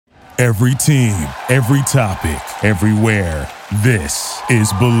Every team, every topic, everywhere. This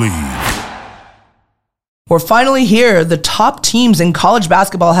is Believe. We're finally here. The top teams in college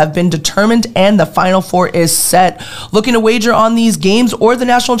basketball have been determined and the Final Four is set. Looking to wager on these games or the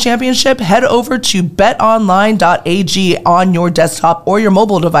national championship? Head over to betonline.ag on your desktop or your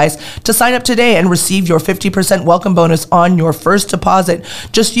mobile device to sign up today and receive your 50% welcome bonus on your first deposit.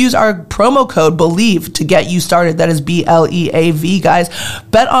 Just use our promo code BELIEVE to get you started. That is BLEAV, guys.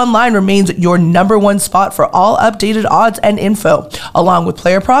 BetOnline remains your number one spot for all updated odds and info, along with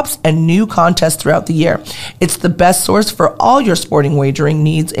player props and new contests throughout the year. It's the best source for all your sporting wagering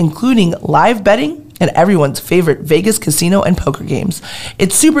needs, including live betting and everyone's favorite Vegas casino and poker games.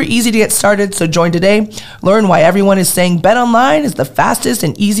 It's super easy to get started, so join today. Learn why everyone is saying BetOnline is the fastest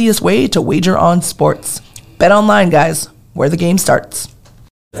and easiest way to wager on sports. BetOnline, guys, where the game starts.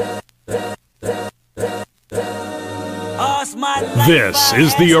 This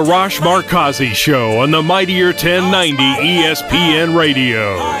is the Arash Markazi Show on the Mightier 1090 ESPN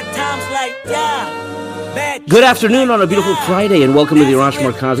Radio. Good afternoon on a beautiful Friday, and welcome to the Arash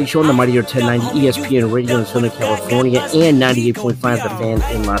Markazi Show on the Mightier 1090 ESPN Radio in Southern California and 98.5 The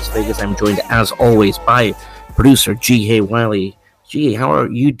Fan in Las Vegas. I'm joined, as always, by producer G. Wiley. G, how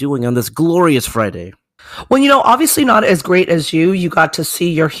are you doing on this glorious Friday? Well, obviously not as great as you. You got to see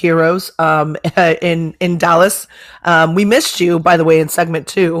your heroes in Dallas. We missed you, by the way, in segment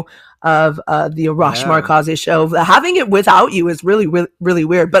 2 of the Arash Markazi Show. Having it without you is really, really, really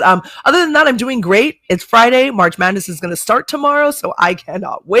weird. But other than that, I'm doing great. It's Friday. March Madness is going to start tomorrow, so I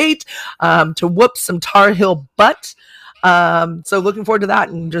cannot wait to whoop some Tar Heel butt. So looking forward to that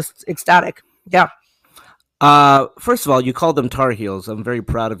and just ecstatic. Yeah. First of all, you called them Tar Heels. I'm very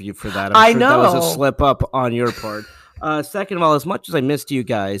proud of you for that. I know. That was a slip up on your part. Second of all, as much as I missed you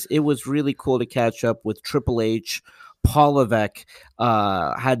guys, it was really cool to catch up with Triple H. Paul Levesque,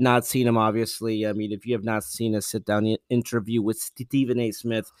 had not seen him, obviously. I mean, if you have not seen a sit-down interview with Stephen A.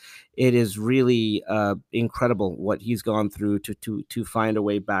 Smith, it is really incredible what he's gone through to find a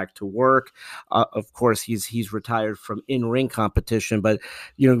way back to work. Of course, he's retired from in-ring competition, but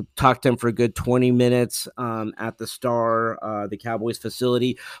talked to him for a good 20 minutes at the Star, the Cowboys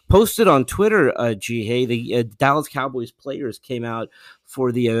facility. Posted on Twitter, the Dallas Cowboys players came out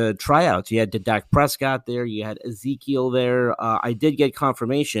for the tryouts. You had Dak Prescott there. You had Ezekiel there. I did get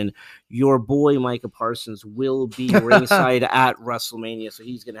confirmation your boy Micah Parsons will be ringside at WrestleMania, so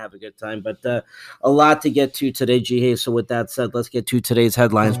he's going to have a good time. But a lot to get to today, G. So with that said, let's get to today's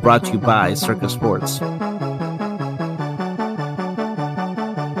headlines brought to you by Circus Sports.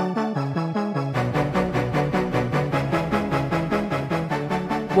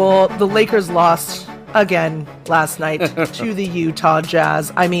 Well, the Lakers lost again last night to the Utah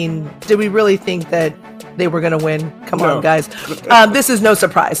Jazz. I mean, did we really think that they were going to win? Come on, guys. This is no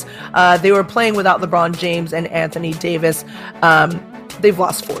surprise. They were playing without LeBron James and Anthony Davis. They've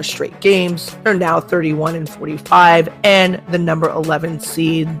lost 4 straight games. They're now 31-45 and the number 11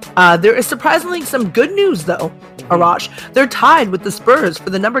 seed. There is surprisingly some good news, though, Arash. They're tied with the Spurs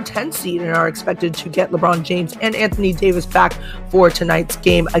for the number 10 seed and are expected to get LeBron James and Anthony Davis back for tonight's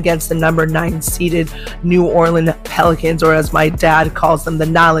game against the number 9 seeded New Orleans Pelicans, or as my dad calls them, the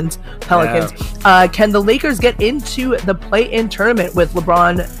Nolans Pelicans. Yeah. Can the Lakers get into the play-in tournament with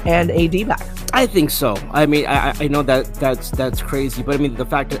LeBron and AD back? I think so. I mean, I know that's crazy, but I mean, the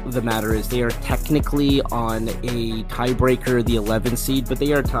fact of the matter is they are technically on a tiebreaker, the 11 seed, but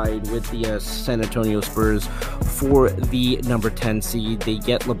they are tied with the San Antonio Spurs for the number 10 seed. They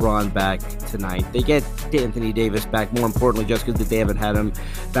get LeBron back tonight. They get Anthony Davis back, more importantly, just because they haven't had him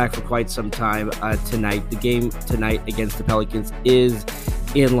back for quite some time tonight. The game tonight against the Pelicans is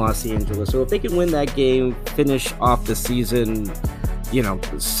in Los Angeles. So if they can win that game, finish off the season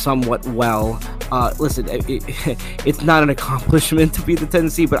somewhat well. Listen, it's not an accomplishment to be the 10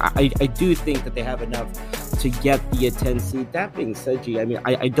 seed, but I do think that they have enough to get the 10 seed. That being said, G, I mean,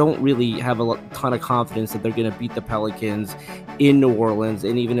 I don't really have a ton of confidence that they're going to beat the Pelicans in New Orleans.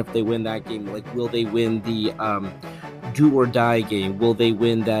 And even if they win that game, will they win the do or die game? Will they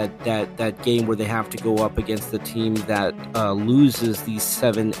win that game where they have to go up against the team that loses these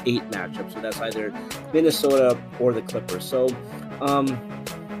 7-8 matchups? So that's either Minnesota or the Clippers. So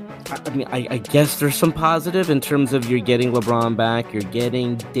I guess there's some positive in terms of you're getting LeBron back, you're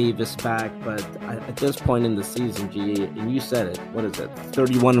getting Davis back, but at this point in the season, G, and you said it, what is it,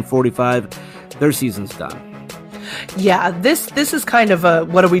 31-45, their season's done. Yeah, this is kind of a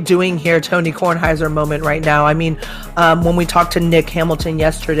what are we doing here, Tony Kornheiser moment right now. I mean, when we talked to Nick Hamilton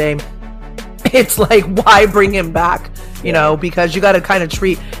yesterday, it's like, why bring him back? Because you got to kind of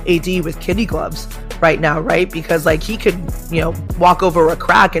treat AD with kitty gloves. right now, right? Because like he could, walk over a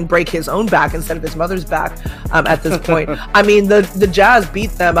crack and break his own back instead of his mother's back at this point. I mean, the Jazz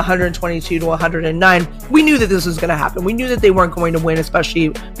beat them 122-109. We knew that this was going to happen. We knew that they weren't going to win,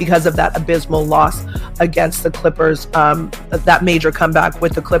 especially because of that abysmal loss against the Clippers, that major comeback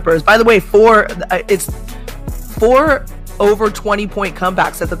with the Clippers. By the way, it's four over 20-point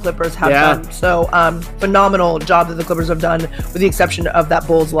comebacks that the Clippers have done. So phenomenal job that the Clippers have done, with the exception of that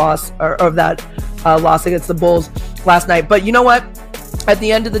Bulls loss, or of that loss against the Bulls last night. But you know what? At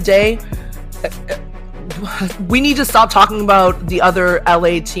the end of the day, we need to stop talking about the other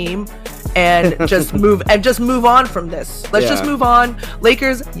LA team and just move on from this. Let's just move on.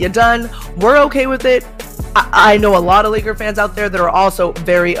 Lakers, you're done. We're okay with it. I know a lot of Laker fans out there that are also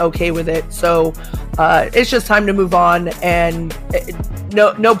very okay with it. So it's just time to move on, and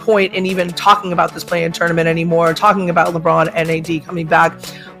no point in even talking about this play-in tournament anymore, talking about LeBron and AD coming back.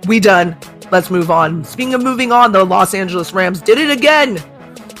 We done. Let's move on. Speaking of moving on, the Los Angeles Rams did it again,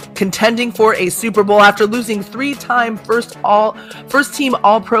 contending for a Super Bowl after losing three-time first-team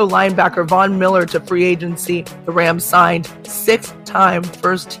All-Pro linebacker Von Miller to free agency. The Rams signed six-time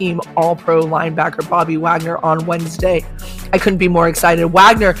first-team All-Pro linebacker Bobby Wagner on Wednesday. I couldn't be more excited.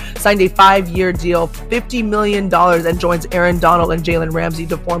 Wagner signed a 5-year deal, $50 million, and joins Aaron Donald and Jalen Ramsey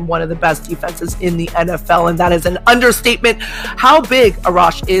to form one of the best defenses in the NFL, and that is an understatement. How big,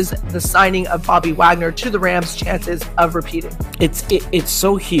 Arash, is the signing of Bobby Wagner to the Rams' chances of repeating? It's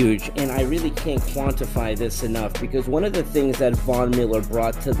so huge, and I really can't quantify this enough, because one of the things that Von Miller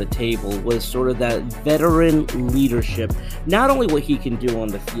brought to the table was sort of that veteran leadership, not only what he can do on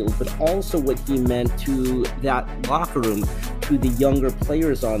the field, but also what he meant to that locker room, to the younger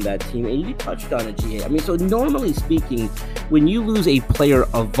players on that team. And you touched on it, GA. I mean, so normally speaking, when you lose a player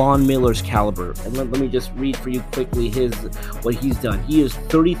of Von Miller's caliber, and let me just read for you quickly what he's done. He is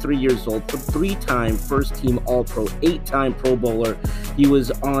 33 years old, three-time first-team All-Pro, 8-time Pro Bowler. He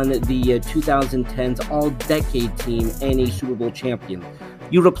was on the 2010s All-Decade team and a Super Bowl champion.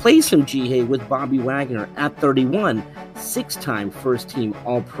 You replace him, Jihei, with Bobby Wagner at 31, 6-time first-team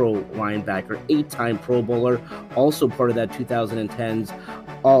All-Pro linebacker, 8-time Pro Bowler, also part of that 2010s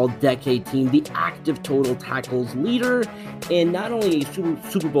All-Decade team, the active total tackles leader, and not only a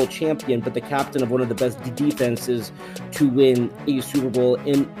Super Bowl champion, but the captain of one of the best defenses to win a Super Bowl.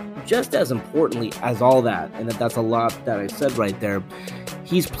 And just as importantly as all that, and that's a lot that I said right there,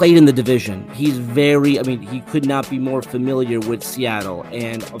 he's played in the division. He could not be more familiar with Seattle,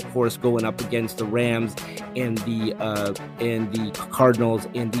 and of course going up against the Rams and the Cardinals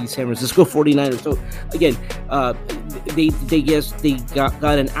and the San Francisco 49ers. So again, they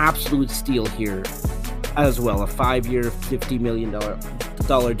got an absolute steal here as well, a 5-year, $50 million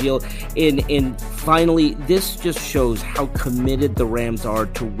deal. And finally, this just shows how committed the Rams are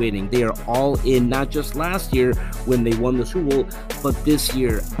to winning. They are all in, not just last year when they won the Super Bowl, but this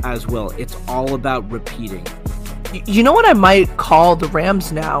year as well. It's all about repeating. You know what I might call the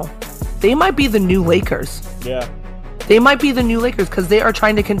Rams now? They might be the new Lakers. Yeah. They might be the new Lakers, because they are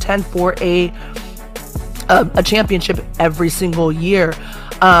trying to contend for a championship every single year.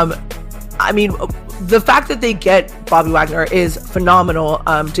 I mean, the fact that they get Bobby Wagner is phenomenal,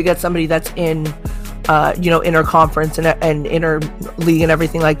 to get somebody that's in, inner conference and inner league and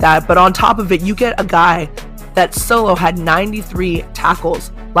everything like that. But on top of it, you get a guy that solo had 93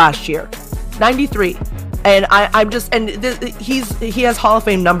 tackles last year, 93. And he has Hall of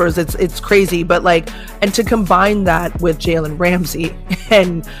Fame numbers. It's crazy, but and to combine that with Jalen Ramsey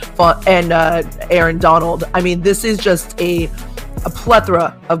and Aaron Donald, I mean, this is just a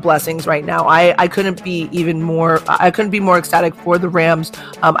plethora of blessings right now. I couldn't be more ecstatic for the Rams.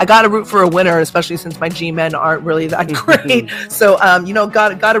 I gotta root for a winner, especially since my G-men aren't really that great. So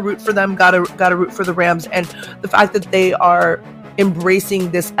gotta root for them, gotta root for the Rams. And the fact that they are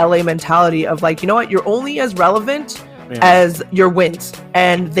embracing this LA mentality of you know what, you're only as relevant as your wins,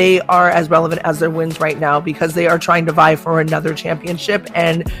 and they are as relevant as their wins right now, because they are trying to vie for another championship,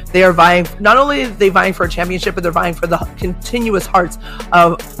 and they are vying, not only are they vying for a championship, but they're vying for the continuous hearts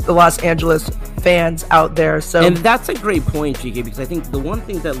of the Los Angeles fans out there. So, and that's a great point, GK, because I think the one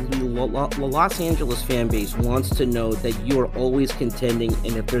thing that the Los Angeles fan base wants to know, that you are always contending,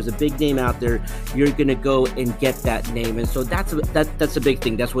 and if there's a big name out there, you're going to go and get that name. And so that's a big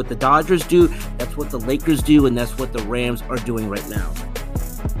thing. That's what the Dodgers do, that's what the Lakers do, and that's what the Rams are doing right now.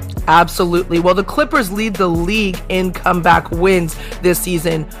 Absolutely. Well, the Clippers lead the league in comeback wins this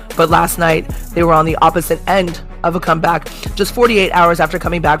season, but last night they were on the opposite end of a comeback, just 48 hours after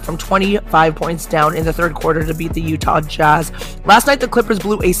coming back from 25 points down in the third quarter to beat the Utah Jazz. Last night, the Clippers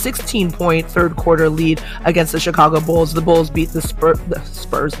blew a 16-point third quarter lead against the Chicago Bulls. The Bulls beat the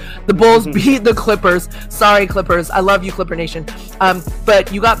Spurs. The Bulls beat the Clippers. Sorry, Clippers. I love you, Clipper Nation.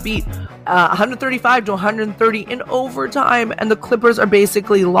 But you got beat 135 to 130 in overtime, and the Clippers are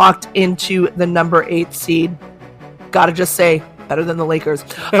basically locked into the number 8 seed. Gotta just say, better than the Lakers.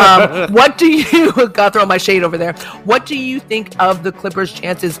 What do you got throwing my shade over there? What do you think of the Clippers'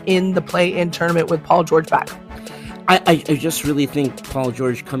 chances in the play-in tournament with Paul George back? I just really think Paul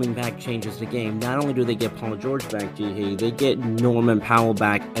George coming back changes the game. Not only do they get Paul George back, they get Norman Powell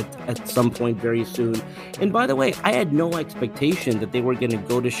back at some point very soon. And by the way, I had no expectation that they were going to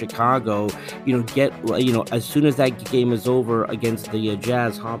go to Chicago, as soon as that game is over against the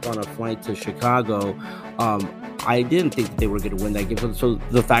Jazz, hop on a flight to Chicago. I didn't think that they were going to win that game. So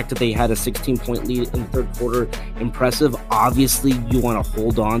the fact that they had a 16-point lead in the third quarter, impressive. Obviously, you want to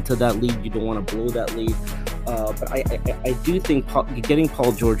hold on to that lead. You don't want to blow that lead. But I do think getting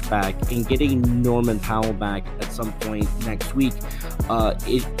Paul George back and getting Norman Powell back at some point next week,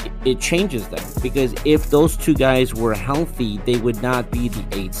 it changes them. Because if those two guys were healthy, they would not be the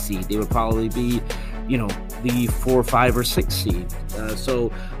 8th seed. They would probably be, the 4, 5, or 6 seed.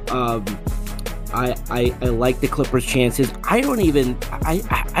 I like the Clippers' chances. I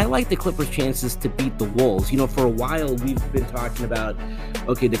like the Clippers' chances to beat the Wolves. For a while we've been talking about,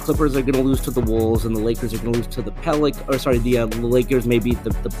 okay, the Clippers are going to lose to the Wolves and the Lakers are going to lose to the the Lakers may beat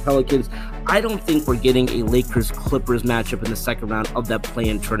the Pelicans. I don't think we're getting a Lakers-Clippers matchup in the second round of that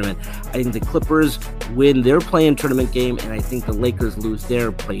play-in tournament. I think the Clippers win their play-in tournament game, and I think the Lakers lose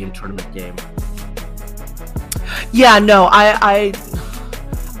their play-in tournament game. Yeah, no, I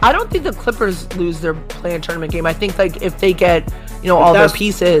don't think the Clippers lose their play-in tournament game. I think if they get all their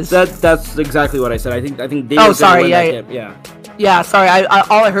pieces. That's exactly what I said. I think they. Oh, sorry. Yeah. Yeah. Sorry.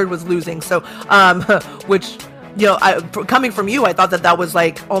 All I heard was losing. So, which coming from you, I thought that was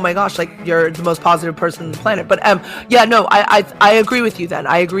like, oh my gosh, like you're the most positive person on the planet. But I agree with you. Then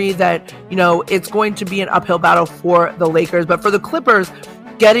I agree that it's going to be an uphill battle for the Lakers, but for the Clippers,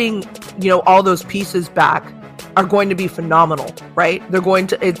 getting all those pieces back are going to be phenomenal, right?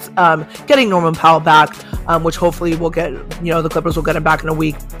 It's getting Norman Powell back, which hopefully we'll get, the Clippers will get him back in a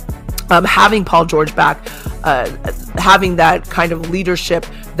week. Having Paul George back, having that kind of leadership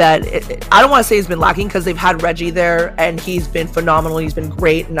that I don't want to say has been lacking, because they've had Reggie there and he's been phenomenal. He's been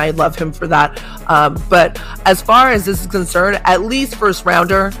great and I love him for that. But as far as this is concerned, at least first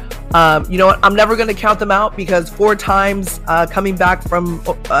rounder, you know what? I'm never going to count them out, because 4 times coming back from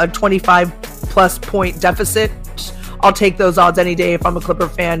a 25 plus point deficit, I'll take those odds any day if I'm a Clipper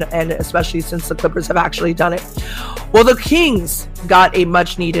fan, and especially since the Clippers have actually done it. Well, the Kings got a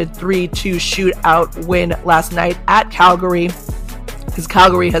much-needed 3-2 shootout win last night at Calgary, because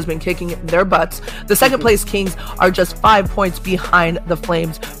Calgary has been kicking their butts. The second place Kings are just 5 points behind the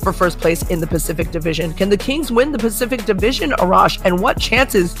Flames for first place in the Pacific Division. Can the Kings win the Pacific Division, Arash? And what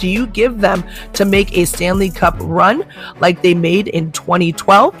chances do you give them to make a Stanley Cup run like they made in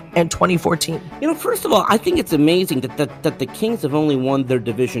 2012 and 2014? First of all, I think it's amazing that the Kings have only won their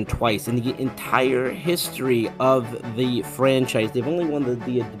division twice in the entire history of the franchise. They've only won the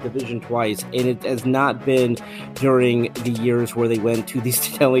division twice, and it has not been during the years where they went to the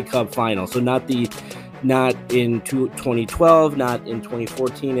Stanley Cup final. So not in 2012, not in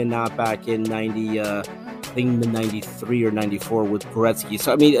 2014, and not back in 93 or 94 with Gretzky.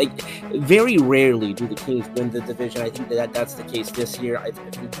 So, very rarely do the Kings win the division. I think that's the case this year. I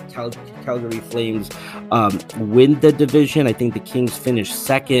think Calgary Flames win the division. I think the Kings finish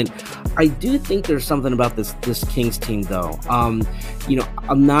second. I do think there's something about this Kings team, though. I'm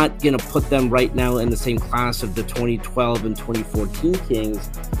not going to put them right now in the same class of the 2012 and 2014 Kings.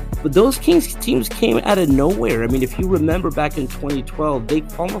 But those Kings teams came out of nowhere. If you remember back in 2012, they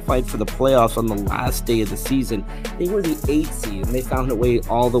qualified for the playoffs on the last day of the season. They were the 8th seed, and they found a way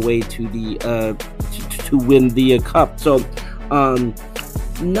all the way to the to win the cup. So,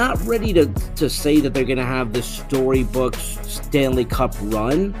 not ready to say that they're going to have this storybook Stanley Cup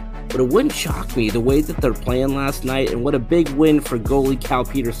run. But it wouldn't shock me the way that they're playing last night, and what a big win for goalie Cal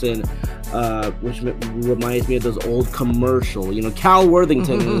Peterson, which reminds me of those old commercial, Cal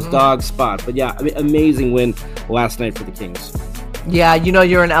Worthington in his dog spot. But yeah, amazing win last night for the Kings. Yeah,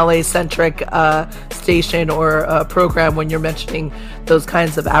 you're an LA-centric station or program when you're mentioning those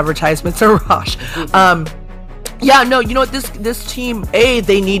kinds of advertisements, Arash. Yeah, no, this team,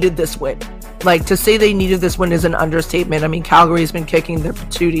 they needed this win. like, to say they needed this win is an understatement. I mean, Calgary's been kicking their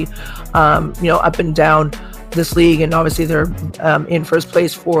patootie, up and down this league, and obviously they're in first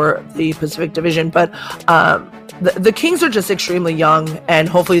place for the Pacific Division. But the Kings are just extremely young, and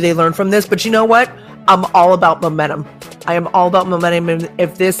hopefully they learn from this. But you know what? I'm all about momentum. I am all about momentum, and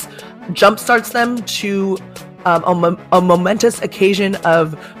if this jumpstarts them to a momentous occasion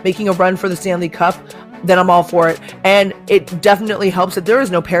of making a run for the Stanley Cup, then I'm all for it. And it definitely helps that there is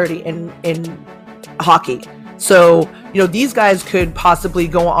no parity in hockey. So, these guys could possibly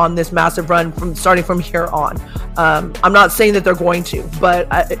go on this massive run starting from here on. I'm not saying that they're going to, but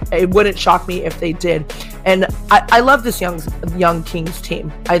it wouldn't shock me if they did. And I love this young Kings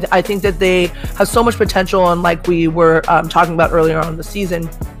team. I think that they have so much potential, and like we were talking about earlier on in the season,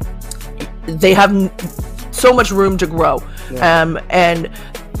 they have so much room to grow. Yeah. And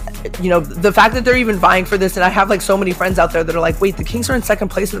the fact that they're even vying for this, and I have like so many friends out there that are like, wait, the Kings are in second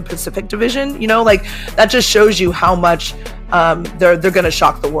place in the Pacific Division, like that just shows you how much they're going to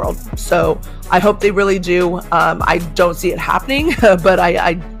shock the world. So I hope they really do. I don't see it happening, but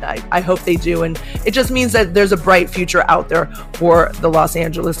I hope they do. And it just means that there's a bright future out there for the Los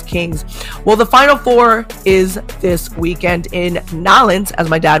Angeles Kings. Well, the Final Four is this weekend in Nolens, as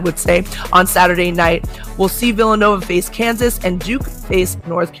my dad would say, on Saturday night. We'll see Villanova face Kansas and Duke face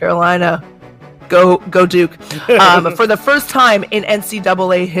North Carolina. Go Duke. For the first time in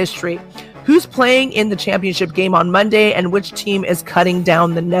NCAA history. Who's playing in the championship game on Monday, and which team is cutting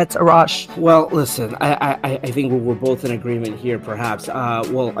down the nets, Arash? Well, listen, I think we're both in agreement here, perhaps. I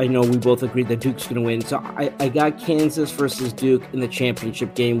know we both agreed that Duke's going to win. So I got Kansas versus Duke in the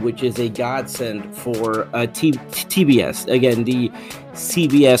championship game, which is a godsend for TBS. Again, the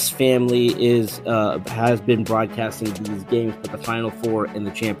CBS family has been broadcasting these games, but the Final Four and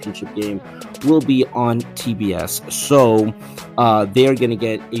the championship game will be on TBS. So they're going to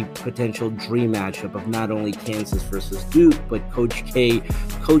get a potential dream matchup of not only Kansas versus Duke, but Coach K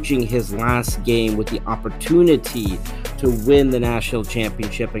coaching his last game with the opportunity to win the national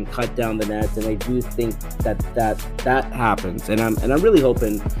championship and cut down the nets. And I do think that happens. And I'm really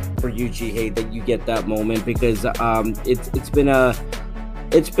hoping for you, G. that you get that moment, because it's been an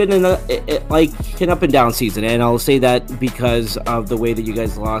up and down season, and I'll say that because of the way that you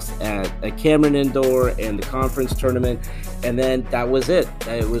guys lost at Cameron Indoor and the conference tournament, and then that was it.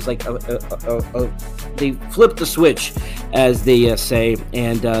 It was like they flipped the switch, as they say,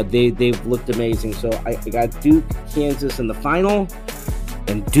 and they've looked amazing. So I got Duke, Kansas in the final,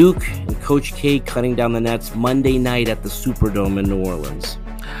 and Duke and Coach K cutting down the nets Monday night at the Superdome in New Orleans.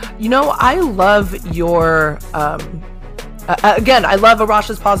 I love your again, I love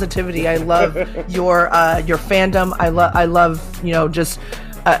Arash's positivity. I love your fandom. I love just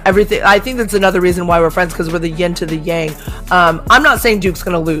everything. I think that's another reason why we're friends, because we're the yin to the yang. I'm not saying Duke's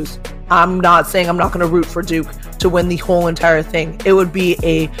going to lose. I'm not saying I'm not going to root for Duke to win the whole entire thing. It would be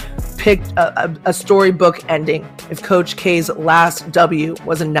a storybook ending if Coach K's last W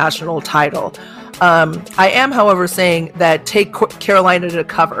was a national title. I am, however, saying that take Carolina to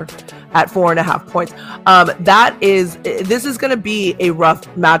cover at 4.5 points. This is going to be a rough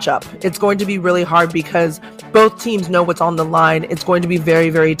matchup. It's going to be really hard because both teams know what's on the line. It's going to be very,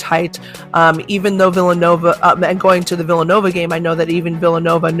 very tight. Even though Villanova, and going to the Villanova game, I know that even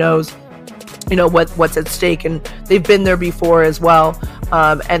Villanova knows, what's at stake, and they've been there before as well.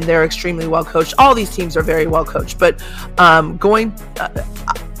 And they're extremely well coached. All these teams are very well coached, but I'm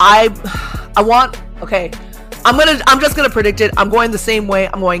just gonna predict it. I'm going the same way.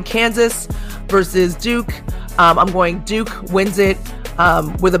 I'm going Kansas versus Duke. I'm going Duke wins it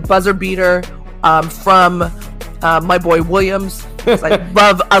with a buzzer beater from my boy Williams.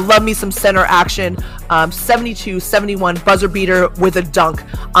 I love me some center action. 72-71 buzzer beater with a dunk.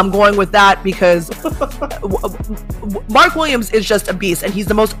 I'm going with that because Mark Williams is just a beast, and he's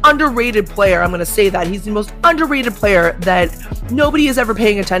the most underrated player. I'm going to say that. He's the most underrated player that nobody is ever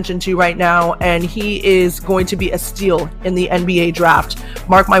paying attention to right now, and he is going to be a steal in the NBA draft.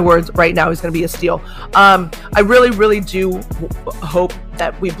 Mark my words, right now he's going to be a steal. I really, really do hope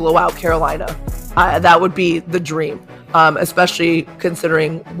that we blow out Carolina. That would be the dream. Especially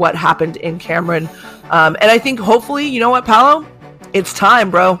considering what happened in Cameron. And I think hopefully, you know what, Paolo? It's time,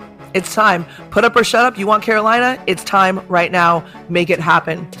 bro. It's time. Put up or shut up. You want Carolina? It's time right now. Make it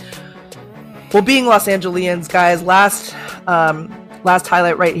happen. Well, being Los Angeles, guys, last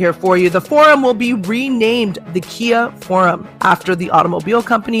highlight right here for you. The Forum will be renamed the Kia Forum after the automobile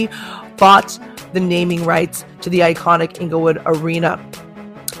company bought the naming rights to the iconic Inglewood Arena.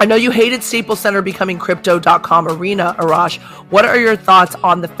 I know you hated Staples Center becoming Crypto.com Arena, Arash. What are your thoughts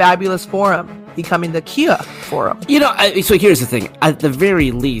on the fabulous Forum? becoming the Kia Forum. So here's the thing. At the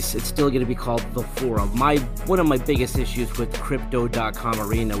very least, it's still going to be called the Forum. One of my biggest issues with Crypto.com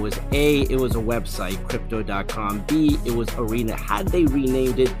Arena was A, it was a website, Crypto.com. B, it was Arena. Had they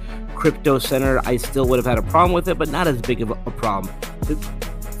renamed it Crypto Center, I still would have had a problem with it, but not as big of a problem.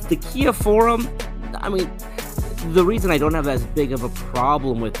 The Kia Forum, I mean, the reason I don't have as big of a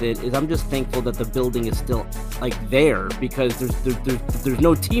problem with it is I'm just thankful that the building is still there, because there's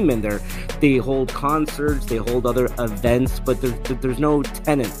no team in there. They hold concerts, they hold other events, but there's no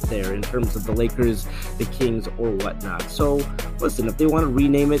tenant there in terms of the Lakers, the Kings, or whatnot. So listen, if they want to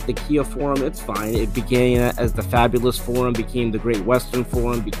rename it the Kia Forum, it's fine. It began as the Fabulous Forum, became the Great Western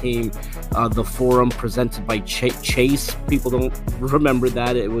Forum, became the Forum presented by Chase. People don't remember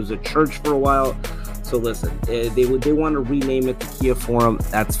that. It was a church for a while. So listen, they want to rename it the Kia Forum.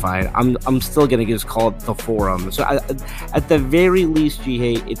 That's fine. I'm still gonna just call it the Forum. So at the very least,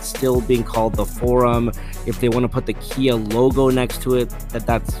 it's still being called the Forum. If they want to put the Kia logo next to it,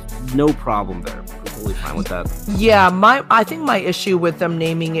 that's no problem there. I'm totally fine with that. Yeah, I think my issue with them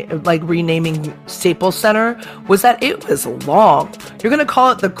naming it, renaming Staples Center, was that it was long. You're gonna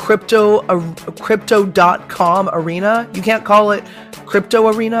call it the Crypto.com Arena. You can't call it Crypto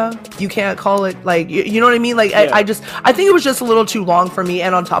Arena. You can't call it you know what I mean? Yeah. I think it was just a little too long for me.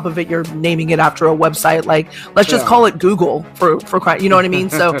 And on top of it, you're naming it after a website. Let's just call it Google for crying. You know what I mean?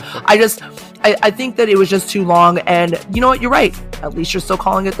 So I think that it was just too long. And you know what? You're right. At least you're still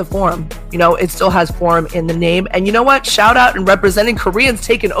calling it the Forum. It still has Forum in the name. And you know what? Shout out and representing Koreans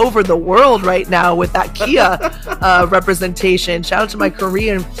taking over the world right now with that Kia representation. Shout out to my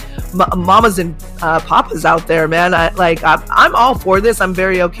Korean mamas and papas out there, man. I'm all for this. I'm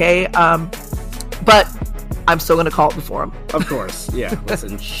very okay. But I'm still going to call it the Forum. Of course. Yeah.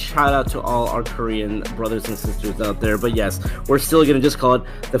 Listen, shout out to all our Korean brothers and sisters out there. But yes, we're still going to just call it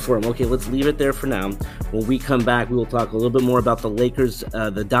the Forum. Okay, let's leave it there for now. When we come back, we will talk a little bit more about the Lakers,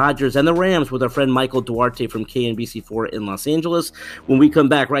 the Dodgers, and the Rams with our friend Michael Duarte from KNBC4 in Los Angeles. When we come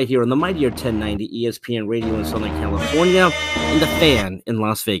back right here on the Mightier 1090 ESPN Radio in Southern California and the Fan in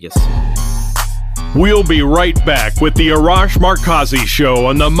Las Vegas. We'll be right back with the Arash Markazi Show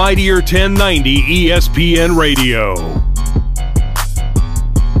on the Mightier 1090 ESPN Radio.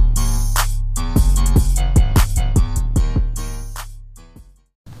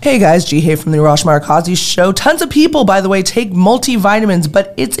 Hey guys, G. Hay from the Arash Markazi Show. Tons of people, by the way, take multivitamins,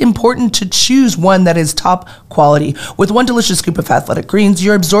 but it's important to choose one that is top quality. With one delicious scoop of Athletic Greens,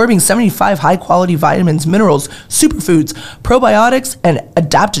 you're absorbing 75 high-quality vitamins, minerals, superfoods, probiotics, and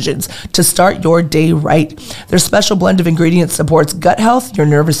adaptogens to start your day right. Their special blend of ingredients supports gut health, your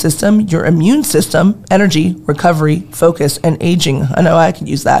nervous system, your immune system, energy, recovery, focus, and aging. I know I can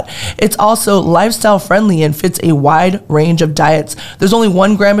use that. It's also lifestyle-friendly and fits a wide range of diets. There's only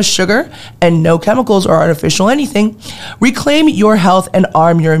 1 gram of sugar and no chemicals or artificial anything. Reclaim your health and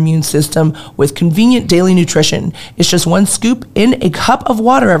arm your immune system with convenient daily nutrition. It's just 1 scoop in a cup of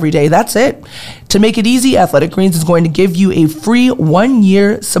water every day. That's it. To make it easy, Athletic Greens is going to give you a free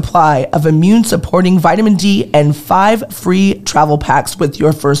 1-year supply of immune supporting vitamin D and 5 free travel packs with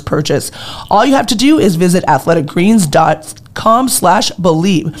your first purchase. All you have to do is visit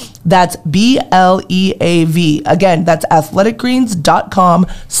athleticgreens.com/believe. That's BLEAV. Again, that's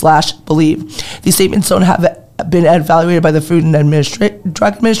athleticgreens.com/believe. These statements don't have been evaluated by the Food and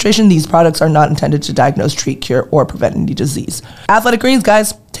Drug Administration. These products are not intended to diagnose, treat, cure, or prevent any disease. Athletic Greens,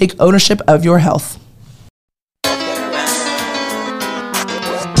 guys, take ownership of your health.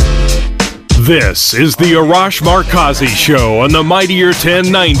 This is the Arash Markazi Show on the Mightier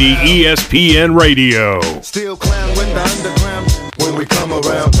 1090 ESPN Radio. Still clown with the underground when we come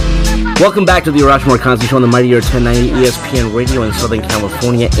around. Welcome back to the Arash Markazi Show on the Mightier 1090 ESPN Radio in Southern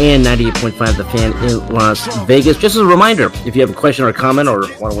California and 98.5 The Fan in Las Vegas. Just as a reminder, if you have a question or a comment or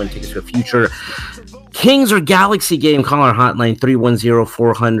want to win tickets to a future Kings or Galaxy game, call our hotline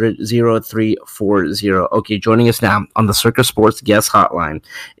 310-400-0340. Okay, joining us now on the Circus Sports guest hotline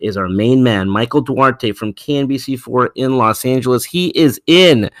is our main man, Michael Duarte from KNBC4 in Los Angeles. He is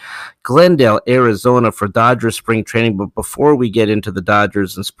in Glendale, Arizona for Dodgers spring training. But before we get into the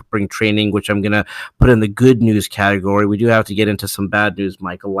Dodgers and spring training, which I'm going to put in the good news category, we do have to get into some bad news,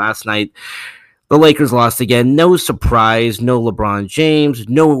 Michael. Last night, the Lakers lost again. No surprise, no LeBron James,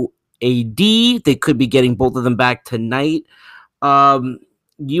 no AD. They could be getting both of them back tonight.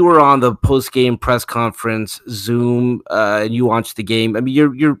 You were on the post-game press conference, Zoom, and you watched the game. I mean,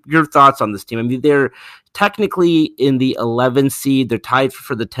 your thoughts on this team? I mean, they're technically in the 11 seed. They're tied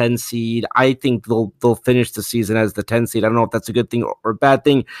for the 10 seed. I think they'll finish the season as the 10 seed. I don't know if that's a good thing or a bad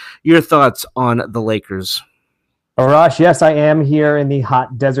thing. Your thoughts on the Lakers? Arash, yes, I am here in the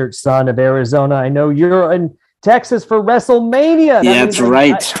hot desert sun of Arizona. I know you're in Texas for WrestleMania. Yeah, that's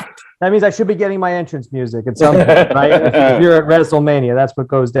right. That means I should be getting my entrance music at some point, right? If you're at WrestleMania, that's what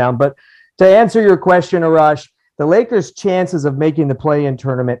goes down. But to answer your question, Arash, the Lakers' chances of making the play-in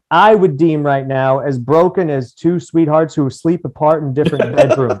tournament, I would deem right now as broken as two sweethearts who sleep apart in different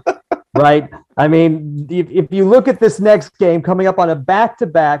bedrooms, right? I mean, if you look at this next game coming up on a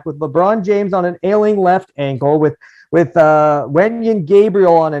back-to-back with LeBron James on an ailing left ankle, with Wenyen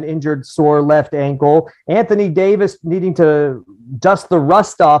Gabriel on an injured sore left ankle, Anthony Davis needing to dust the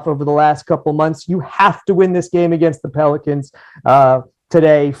rust off over the last couple months, you have to win this game against the Pelicans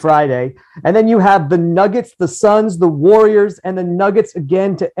today, Friday. And then you have the Nuggets, the Suns, the Warriors, and the Nuggets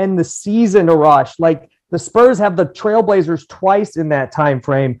again to end the season, Arash. Like, the Spurs have the Trailblazers twice in that time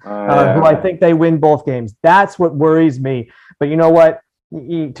frame, who I think they win both games. That's what worries me. But you know what?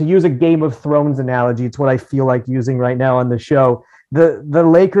 To use a Game of Thrones analogy, it's what I feel like using right now on the show. The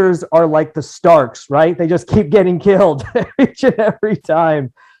Lakers are like the Starks, right? They just keep getting killed each and every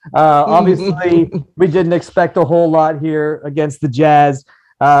time. Obviously, we didn't expect a whole lot here against the Jazz.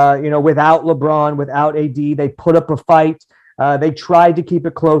 Without LeBron, without AD, they put up a fight. They tried to keep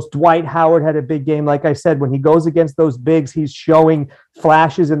it close. Dwight Howard had a big game. Like I said, when he goes against those bigs, he's showing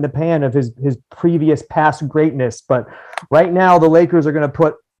flashes in the pan of his previous past greatness. But right now, the Lakers are going to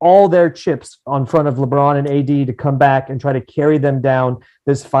put all their chips on front of LeBron and AD to come back and try to carry them down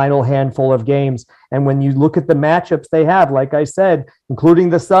this final handful of games. And when you look at the matchups they have, like I said, including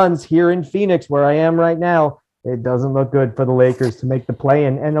the Suns here in Phoenix, where I am right now, it doesn't look good for the Lakers to make the play.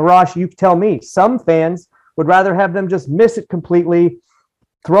 And Arash, you tell me, some fans would rather have them just miss it completely,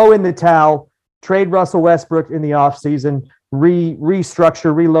 throw in the towel, trade Russell Westbrook in the offseason,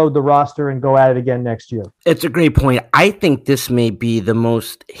 restructure, reload the roster, and go at it again next year. It's a great point. I think this may be the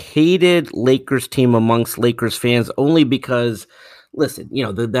most hated Lakers team amongst Lakers fans, only because, listen,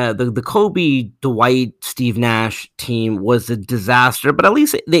 the Kobe, Dwight, Steve Nash team was a disaster, but at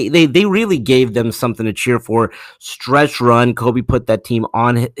least they really gave them something to cheer for. Stretch run, Kobe put that team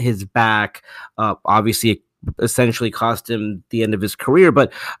on his back. Obviously, it essentially cost him the end of his career,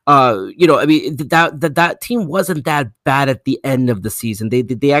 but that team wasn't that bad at the end of the season.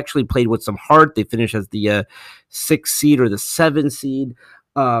 They actually played with some heart. They finished as the 6th seed or the 7th seed.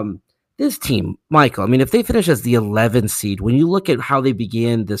 This team, Michael, I mean, if they finish as the 11th seed, when you look at how they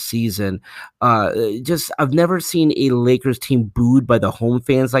began the season, I've never seen a Lakers team booed by the home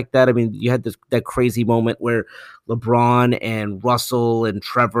fans like that. I mean, you had that crazy moment where LeBron and Russell and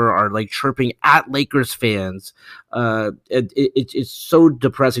Trevor are like chirping at Lakers fans. It's so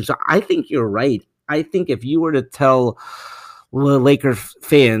depressing. So I think you're right. I think if you were to tell Lakers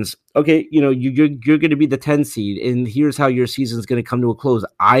fans, okay, you're going to be the 10 seed, and here's how your season is going to come to a close.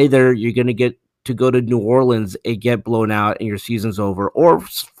 Either you're going to get to go to New Orleans and get blown out and your season's over, or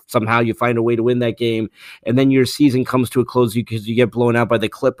somehow you find a way to win that game, and then your season comes to a close because you get blown out by the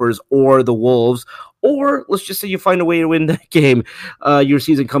Clippers or the Wolves, or let's just say you find a way to win that game. Your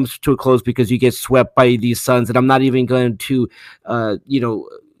season comes to a close because you get swept by these Suns, and I'm not even going to,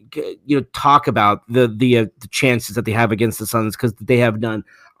 talk about the chances that they have against the Suns, because they have none.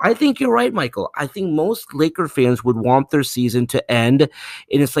 I think you're right, Michael. I think most Laker fans would want their season to end, and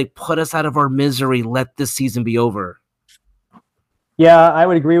it's like, put us out of our misery. Let this season be over. Yeah, I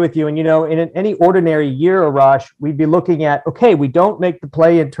would agree with you. And, in any ordinary year, Arash, we'd be looking at, okay, we don't make the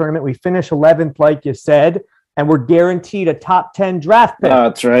play-in tournament. We finish 11th, like you said, and we're guaranteed a top 10 draft pick.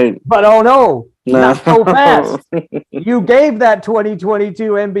 That's right. But, oh, no. Not so fast. You gave that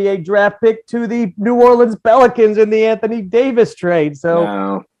 2022 NBA draft pick to the New Orleans Pelicans in the Anthony Davis trade.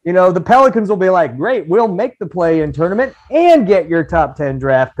 So, the Pelicans will be like, great, we'll make the play-in tournament and get your top 10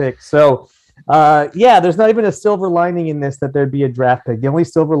 draft pick. So, there's not even a silver lining in this that there'd be a draft pick. The only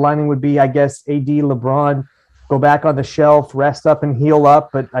silver lining would be, I guess, AD, LeBron, go back on the shelf, rest up and heal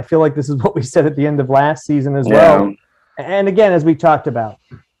up. But I feel like this is what we said at the end of last season as well. And again, as we talked about,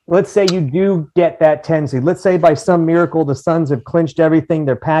 let's say you do get that 10 seed. Let's say by some miracle the Suns have clinched everything.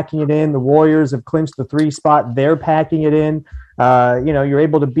 They're packing it in. The Warriors have clinched the 3 spot. They're packing it in. You're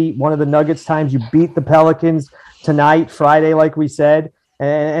able to beat one of the Nuggets times. You beat the Pelicans tonight, Friday, like we said.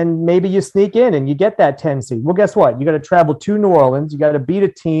 And maybe you sneak in and you get that 10 seed. Well, guess what? You got to travel to New Orleans. You got to beat a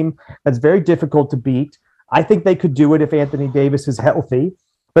team that's very difficult to beat. I think they could do it if Anthony Davis is healthy.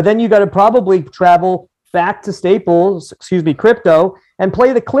 But then you got to probably travel back to crypto, and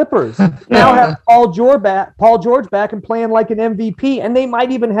play the Clippers. Now have Paul George back and playing like an MVP, and they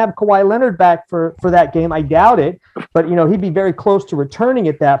might even have Kawhi Leonard back for that game. I doubt it, but he'd be very close to returning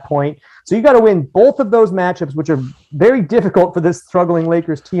at that point. So you got to win both of those matchups, which are very difficult for this struggling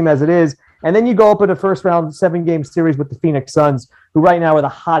Lakers team as it is. And then you go up in a first round 7-game series with the Phoenix Suns, who right now are the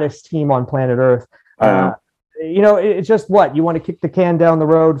hottest team on planet Earth. It's just you want to kick the can down the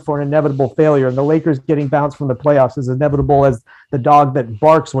road for an inevitable failure. And the Lakers getting bounced from the playoffs is inevitable as the dog that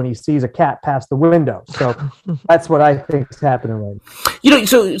barks when he sees a cat pass the window. So that's what I think is happening right now.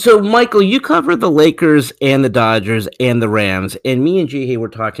 So Michael, you cover the Lakers and the Dodgers and the Rams, and me and Jihei were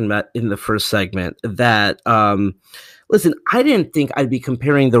talking about in the first segment that listen, I didn't think I'd be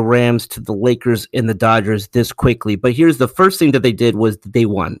comparing the Rams to the Lakers and the Dodgers this quickly, but here's the first thing that they did was they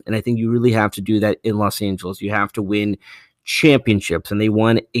won. And I think you really have to do that in Los Angeles. You have to win championships, and they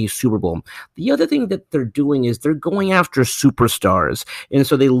won a Super Bowl. The other thing that they're doing is they're going after superstars. And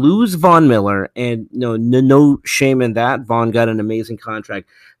so they lose Von Miller, and no shame in that. Von got an amazing contract.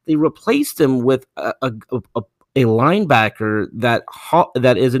 They replaced him with a linebacker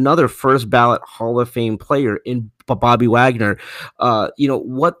that is another first ballot Hall of Fame player in Bobby Wagner.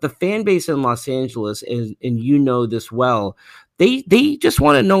 What the fan base in Los Angeles is, and this well, they just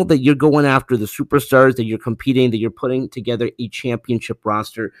want to know that you're going after the superstars, that you're competing, that you're putting together a championship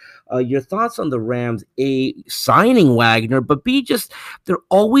roster. Your thoughts on the Rams, A, signing Wagner, but B, just they're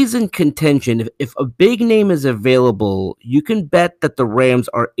always in contention. If a big name is available, you can bet that the Rams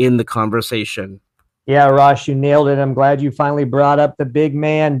are in the conversation. Yeah, Rosh, you nailed it. I'm glad you finally brought up the big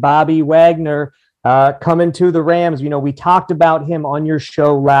man, Bobby Wagner, coming to the Rams. We talked about him on your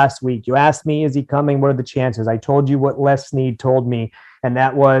show last week. You asked me, is he coming? What are the chances? I told you what Les Snead told me, and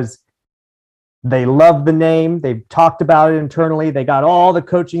that was they love the name. They've talked about it internally. They got all the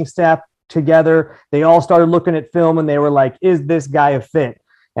coaching staff together. They all started looking at film, and they were like, is this guy a fit?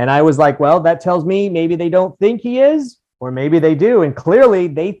 And I was like, well, that tells me maybe they don't think he is, or maybe they do. And clearly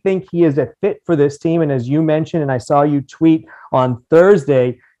they think he is a fit for this team. And as you mentioned, and I saw you tweet on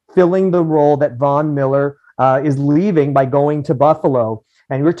Thursday, filling the role that Von Miller is leaving by going to Buffalo.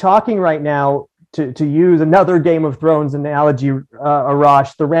 And we're talking right now, to use another Game of Thrones analogy,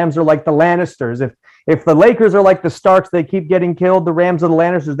 Arash, the Rams are like the Lannisters. If the Lakers are like the Starks, they keep getting killed. The Rams are the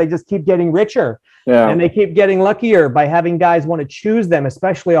Lannisters. They just keep getting richer. Yeah. And they keep getting luckier by having guys want to choose them,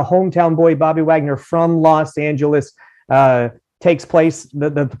 especially a hometown boy, Bobby Wagner from Los Angeles. Takes place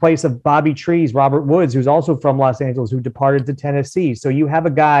the place of Bobby Trees, Robert Woods, who's also from Los Angeles, who departed to Tennessee. So you have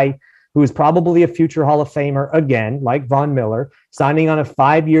a guy who is probably a future Hall of Famer again, like Von Miller, signing on a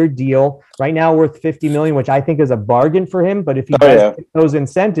 5-year deal right now worth $50 million, which I think is a bargain for him. But if he does get those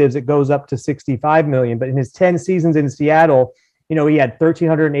incentives, it goes up to $65 million. But in his 10 seasons in Seattle, he had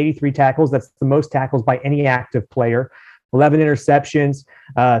 1,383 tackles. That's the most tackles by any active player, 11 interceptions,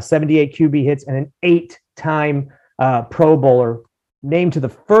 78 QB hits, and an 8-time Pro Bowler, named to the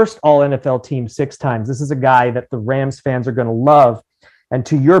first All-NFL team 6 times. This is a guy that the Rams fans are going to love. And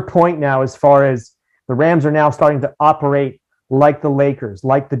to your point now, as far as the Rams are now starting to operate like the Lakers,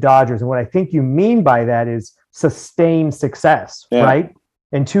 like the Dodgers. And what I think you mean by that is sustained success, right?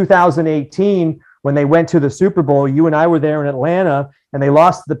 In 2018, when they went to the Super Bowl, you and I were there in Atlanta, and they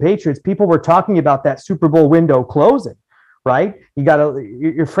lost to the Patriots. People were talking about that Super Bowl window closing. Right?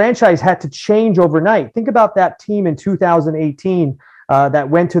 Your franchise had to change overnight. Think about that team in 2018 that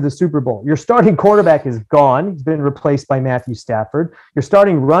went to the Super Bowl. Your starting quarterback is gone. He's been replaced by Matthew Stafford. Your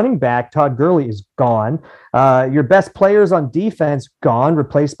starting running back, Todd Gurley, is gone. Your best players on defense, gone,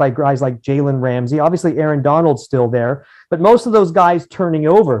 replaced by guys like Jalen Ramsey. Obviously, Aaron Donald's still there, but most of those guys turning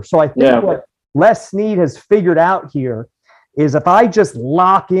over. So I think what Les Snead has figured out here is if I just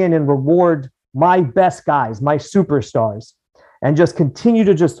lock in and reward my best guys, my superstars, and just continue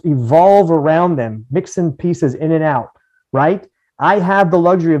to just evolve around them, mixing pieces in and out, right? I have the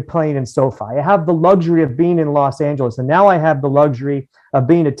luxury of playing in SoFi. I have the luxury of being in Los Angeles. And now I have the luxury of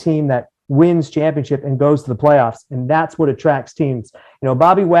being a team that wins championship and goes to the playoffs. And that's what attracts teams.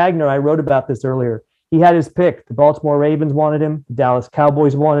 Bobby Wagner, I wrote about this earlier. He had his pick. The Baltimore Ravens wanted him. The Dallas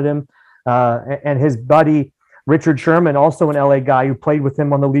Cowboys wanted him. And his buddy, Richard Sherman, also an LA guy who played with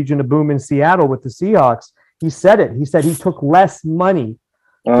him on the Legion of Boom in Seattle with the Seahawks, he said it. He said he took less money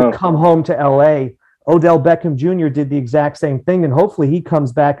to come home to LA. Odell Beckham Jr. did the exact same thing, and hopefully he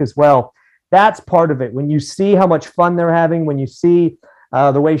comes back as well. That's part of it. When you see how much fun they're having, when you see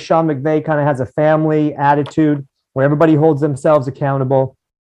the way Sean McVay kind of has a family attitude where everybody holds themselves accountable,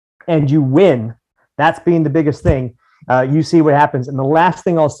 and you win, that's being the biggest thing. You see what happens. And the last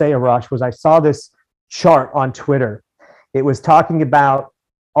thing I'll say, Arash, was I saw this chart on Twitter. It was talking about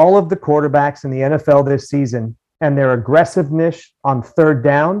all of the quarterbacks in the NFL this season and their aggressiveness on third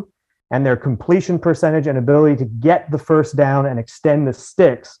down and their completion percentage and ability to get the first down and extend the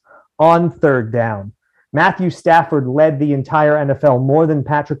sticks on third down. Matthew Stafford led the entire NFL more than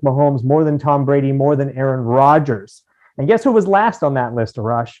Patrick Mahomes, more than Tom Brady, more than Aaron Rodgers. And guess who was last on that list,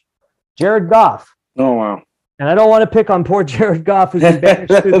 Arash? Jared Goff. Oh, wow. And I don't want to pick on poor Jared Goff, who's been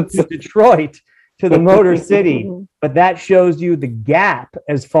banished to Detroit, to the Motor City. But that shows you the gap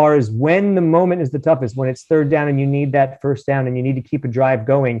as far as when the moment is the toughest, when it's third down and you need that first down and you need to keep a drive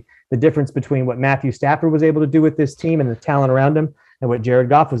going, the difference between what Matthew Stafford was able to do with this team and the talent around him and what Jared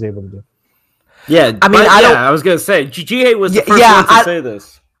Goff was able to do. Yeah, I mean, I was going to say, G.A. was the first one to say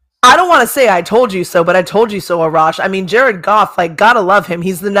this. I don't want to say I told you so, but I told you so, Arash. I mean, Jared Goff, like, gotta love him.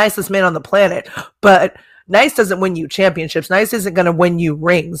 He's the nicest man on the planet. But nice doesn't win you championships. Nice isn't going to win you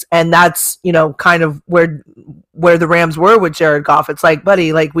rings. And that's, kind of where the Rams were with Jared Goff. It's like,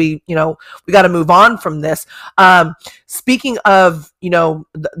 buddy, like, we got to move on from this. Speaking of,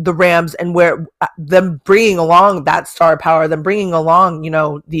 the Rams and where them bringing along that star power, them bringing along,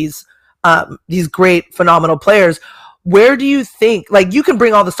 these great, phenomenal players, where do you think, like, you can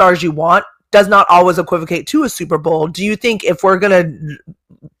bring all the stars you want, does not always equivocate to a Super Bowl. Do you think if we're going to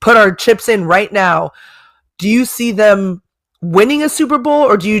put our chips in right now, do you see them winning a Super Bowl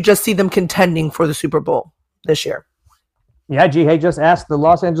or do you just see them contending for the Super Bowl this year? Yeah, G-Hay just asked the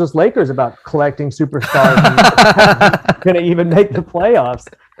Los Angeles Lakers about collecting superstars going to even make the playoffs,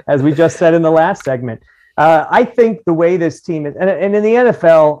 as we just said in the last segment. I think the way this team is, and in the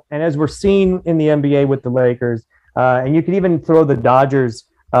NFL, and as we're seeing in the NBA with the Lakers, and you could even throw the Dodgers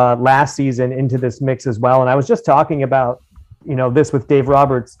last season into this mix as well. And I was just talking about, this with Dave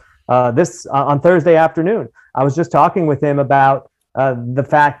Roberts this on Thursday afternoon. I was just talking with him about the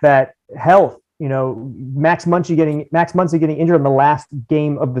fact that health, Max Muncy getting injured in the last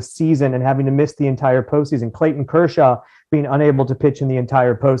game of the season and having to miss the entire postseason. Clayton Kershaw being unable to pitch in the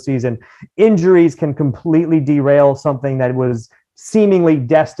entire postseason. Injuries can completely derail something that was seemingly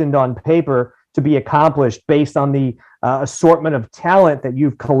destined on paper to be accomplished based on the assortment of talent that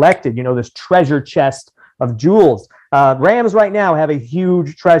you've collected, this treasure chest of jewels. Rams right now have a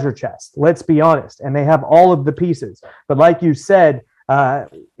huge treasure chest, let's be honest, and they have all of the pieces. But like you said,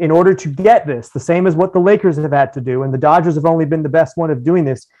 in order to get this, the same as what the Lakers have had to do, and the Dodgers have only been the best one of doing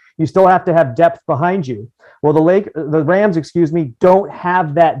this, you still have to have depth behind you. Well, the Rams, don't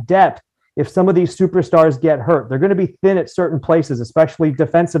have that depth. If some of these superstars get hurt, they're going to be thin at certain places, especially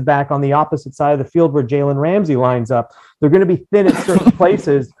defensive back on the opposite side of the field where Jalen Ramsey lines up. They're going to be thin at certain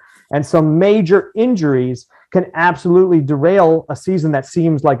places, and some major injuries can absolutely derail a season that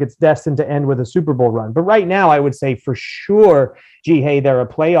seems like it's destined to end with a Super Bowl run. But right now, I would say for sure, G-Hay, they're a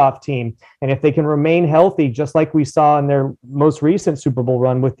playoff team. And if they can remain healthy, just like we saw in their most recent Super Bowl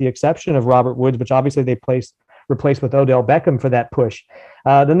run, with the exception of Robert Woods, which obviously they replaced with Odell Beckham for that push,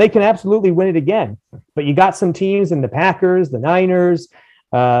 then they can absolutely win it again. But you got some teams in the Packers, the Niners,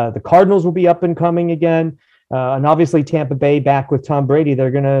 the Cardinals will be up and coming again. And obviously Tampa Bay back with Tom Brady,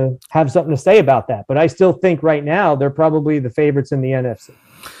 they're going to have something to say about that. But I still think right now they're probably the favorites in the NFC.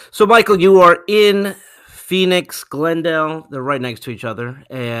 So, Michael, you are in Phoenix, Glendale. They're right next to each other.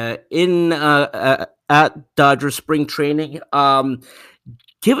 At Dodger spring training.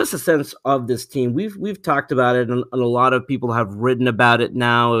 Give us a sense of this team. We've talked about it, and a lot of people have written about it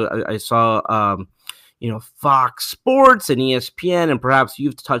now. I saw Fox Sports and ESPN, and perhaps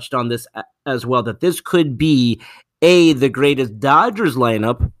you've touched on this as well, that this could be the greatest Dodgers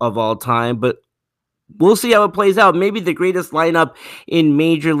lineup of all time, but we'll see how it plays out. Maybe the greatest lineup in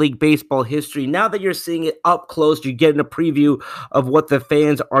Major League Baseball history. Now that you're seeing it up close, you're getting a preview of what the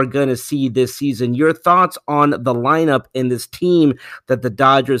fans are going to see this season. Your thoughts on the lineup and this team that the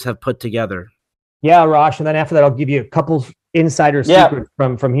Dodgers have put together? Yeah, Rosh, and then after that, I'll give you a couple insider secrets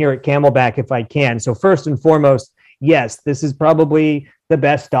from here at Camelback if I can. So first and foremost, yes, this is probably the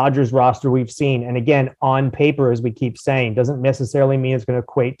best Dodgers roster we've seen. And again, on paper, as we keep saying, doesn't necessarily mean it's going to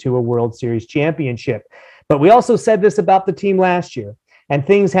equate to a World Series championship. But we also said this about the team last year, and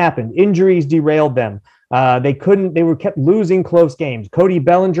things happened. Injuries derailed them. They were kept losing close games. Cody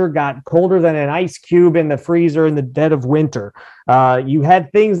Bellinger got colder than an ice cube in the freezer in the dead of winter. You had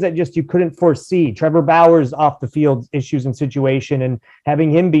things that just you couldn't foresee. Trevor Bauer's off the field issues and situation and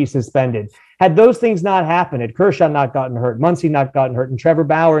having him be suspended. Had those things not happened, had Kershaw not gotten hurt, Muncy not gotten hurt, and Trevor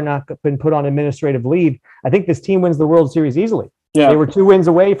Bauer not been put on administrative leave, I think this team wins the World Series easily. Yeah. They were 2 wins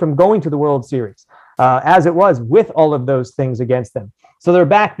away from going to the World Series, as it was with all of those things against them. So they're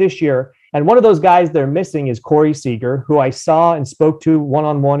back this year. And one of those guys they're missing is Corey Seager, who I saw and spoke to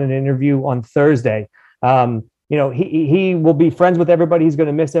one-on-one in an interview on Thursday. he will be friends with everybody. He's going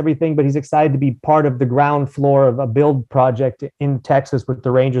to miss everything, but he's excited to be part of the ground floor of a build project in Texas with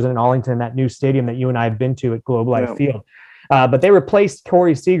the Rangers and in Arlington, that new stadium that you and I have been to at Globe Life Field. But they replaced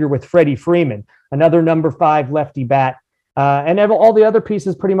Corey Seager with Freddie Freeman, another number 5 lefty bat. And all the other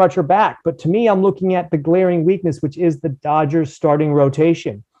pieces pretty much are back. But to me, I'm looking at the glaring weakness, which is the Dodgers starting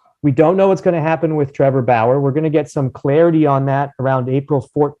rotation. We don't know what's going to happen with Trevor Bauer. We're going to get some clarity on that around April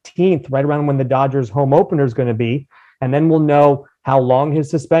 14th, right around when the Dodgers home opener is going to be. And then we'll know how long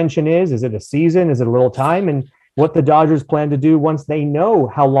his suspension is. Is it a season? Is it a little time? And what the Dodgers plan to do once they know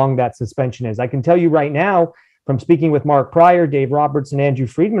how long that suspension is. I can tell you right now, from speaking with Mark Pryor, Dave Roberts, and Andrew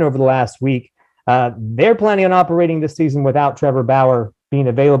Friedman over the last week, they're planning on operating this season without Trevor Bauer being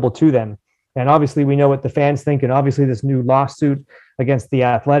available to them. And obviously, we know what the fans think. And obviously, this new lawsuit against the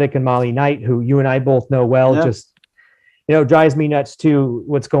Athletic and Molly Knight, who you and I both know well, just drives me nuts too.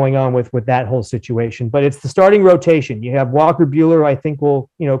 What's going on with that whole situation? But it's the starting rotation. You have Walker Buehler, who I think will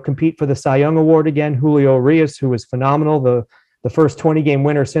compete for the Cy Young Award again. Julio Urias, who was phenomenal, the first 20-game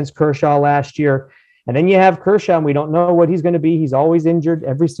winner since Kershaw last year. And then you have Kershaw, and we don't know what he's going to be. He's always injured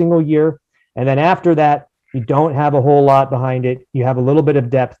every single year. And then after that, you don't have a whole lot behind it. You have a little bit of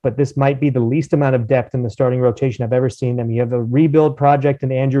depth, but this might be the least amount of depth in the starting rotation I've ever seen them. You have a rebuild project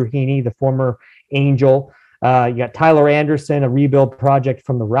in Andrew Heaney, the former Angel. You got Tyler Anderson, a rebuild project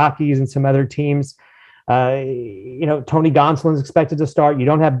from the Rockies and some other teams. Tony Gonsolin's expected to start. You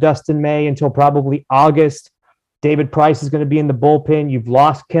don't have Dustin May until probably August. David Price is going to be in the bullpen. You've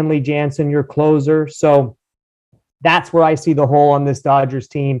lost Kenley Jansen, your closer. So that's where I see the hole on this Dodgers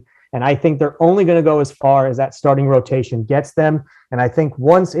team. And I think they're only going to go as far as that starting rotation gets them. And I think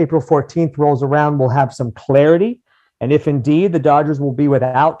once April 14th rolls around, we'll have some clarity. And if indeed the Dodgers will be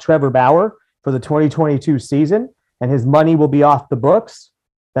without Trevor Bauer for the 2022 season and his money will be off the books,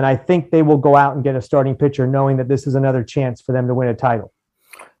 then I think they will go out and get a starting pitcher knowing that this is another chance for them to win a title.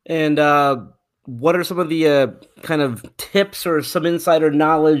 And what are some of the kind of tips or some insider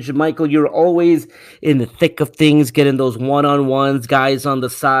knowledge? Michael, you're always in the thick of things, getting those one-on-ones, guys on the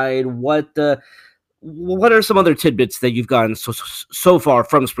side. What are some other tidbits that you've gotten so far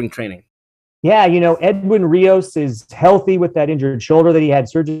from spring training? Yeah, Edwin Rios is healthy with that injured shoulder that he had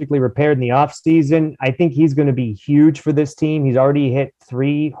surgically repaired in the offseason. I think he's going to be huge for this team. He's already hit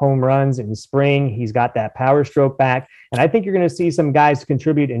 3 home runs in spring. He's got that power stroke back. And I think you're going to see some guys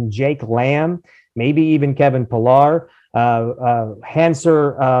contribute in Jake Lamb, maybe even Kevin Pillar.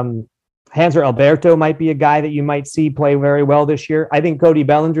 Hanser Alberto might be a guy that you might see play very well this year. I think Cody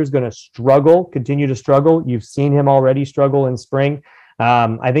Bellinger is going to continue to struggle. You've seen him already struggle in spring.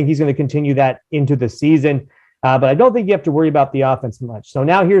 I think he's going to continue that into the season, but I don't think you have to worry about the offense much. So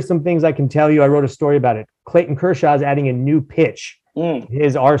now here's some things I can tell you. I wrote a story about it. Clayton Kershaw is adding a new pitch to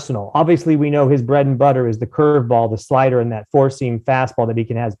his arsenal. Obviously, we know his bread and butter is the curveball, the slider, and that 4-seam fastball that he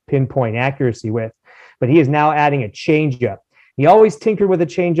can have pinpoint accuracy with. But he is now adding a changeup. He always tinkered with a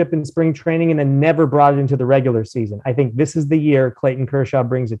changeup in spring training and then never brought it into the regular season. I think this is the year Clayton Kershaw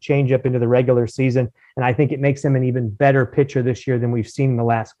brings a changeup into the regular season, and I think it makes him an even better pitcher this year than we've seen in the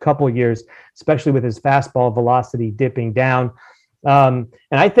last couple of years, especially with his fastball velocity dipping down. And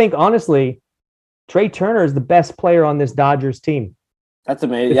I think, honestly, Trey Turner is the best player on this Dodgers team. That's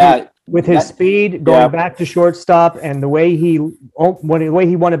amazing. With his speed, going back to shortstop, and the way he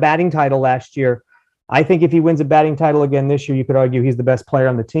won a batting title last year, I think if he wins a batting title again this year, you could argue he's the best player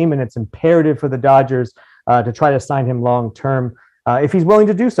on the team, and it's imperative for the Dodgers to try to sign him long-term if he's willing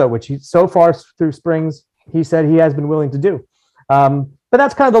to do so, which he, so far through springs, he said he has been willing to do. But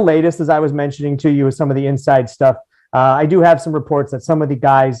that's kind of the latest, as I was mentioning to you, with some of the inside stuff. I do have some reports that some of the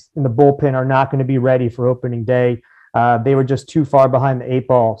guys in the bullpen are not going to be ready for opening day. They were just too far behind the 8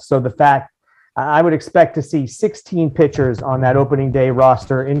 ball. So the fact I would expect to see 16 pitchers on that opening day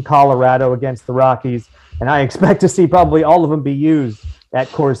roster in Colorado against the Rockies, and I expect to see probably all of them be used at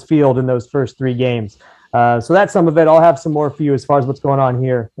Coors Field in those first 3 games. So that's some of it. I'll have some more for you as far as what's going on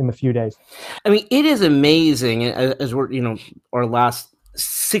here in a few days. I mean, it is amazing as we're, our last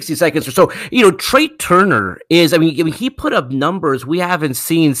 60 seconds or so. Trey Turner is, I mean, he put up numbers we haven't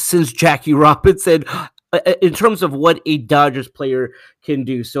seen since Jackie Robinson in terms of what a Dodgers player can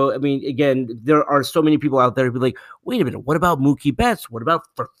do. So, I mean, again, there are so many people out there who be like, wait a minute, what about Mookie Betts? What about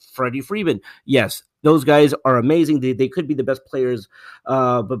Freddie Freeman? Yes, those guys are amazing. They could be the best players.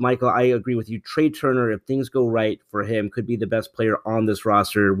 But, Michael, I agree with you. Trey Turner, if things go right for him, could be the best player on this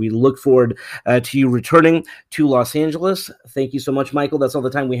roster. We look forward to you returning to Los Angeles. Thank you so much, Michael. That's all the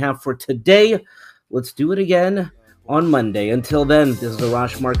time we have for today. Let's do it again on Monday. Until then, this is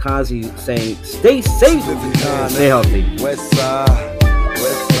Arash Markazi saying stay safe, stay healthy. West side.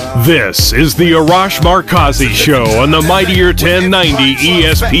 This is the Arash Markazi Show on the Mightier 1090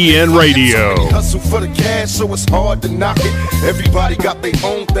 ESPN Radio. Hustle for the cash, so it's hard to knock it. Everybody got their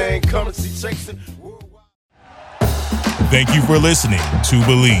own thing, currency chasing. Thank you for listening to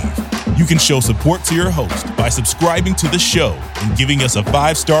Believe. You can show support to your host by subscribing to the show and giving us a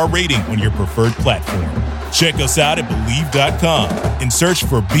 5-star rating on your preferred platform. Check us out at Believe.com and search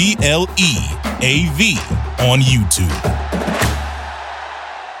for BLEAV on YouTube.